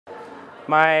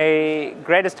My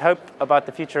greatest hope about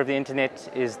the future of the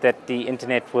internet is that the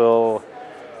internet will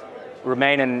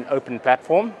remain an open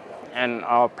platform, and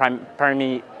our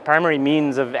primary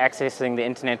means of accessing the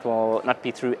internet will not be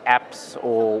through apps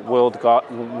or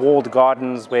walled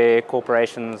gardens where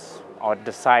corporations are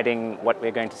deciding what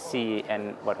we're going to see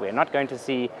and what we're not going to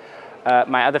see.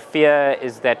 My other fear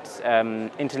is that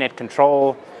internet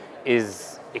control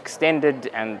is extended,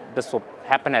 and this will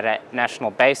happen at a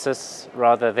national basis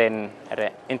rather than at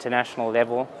an international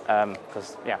level,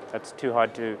 because that's too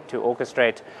hard to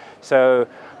orchestrate. So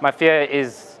my fear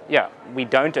is, we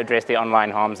don't address the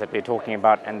online harms that we're talking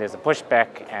about, and there's a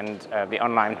pushback, and the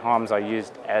online harms are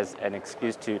used as an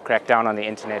excuse to crack down on the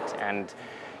internet. And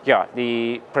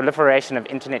the proliferation of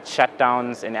internet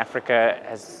shutdowns in Africa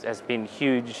has been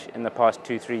huge in the past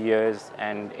 2-3 years,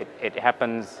 and it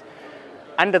happens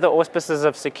under the auspices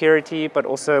of security, but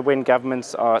also when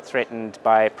governments are threatened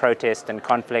by protest and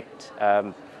conflict.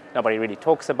 Nobody really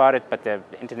talks about it, but the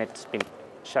internet's been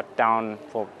shut down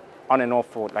on and off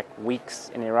for like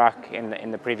weeks in Iraq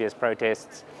in the previous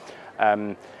protests,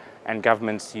 and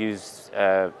governments use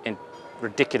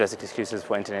ridiculous excuses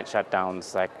for internet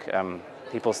shutdowns, like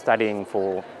people studying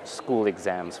for school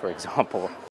exams, for example.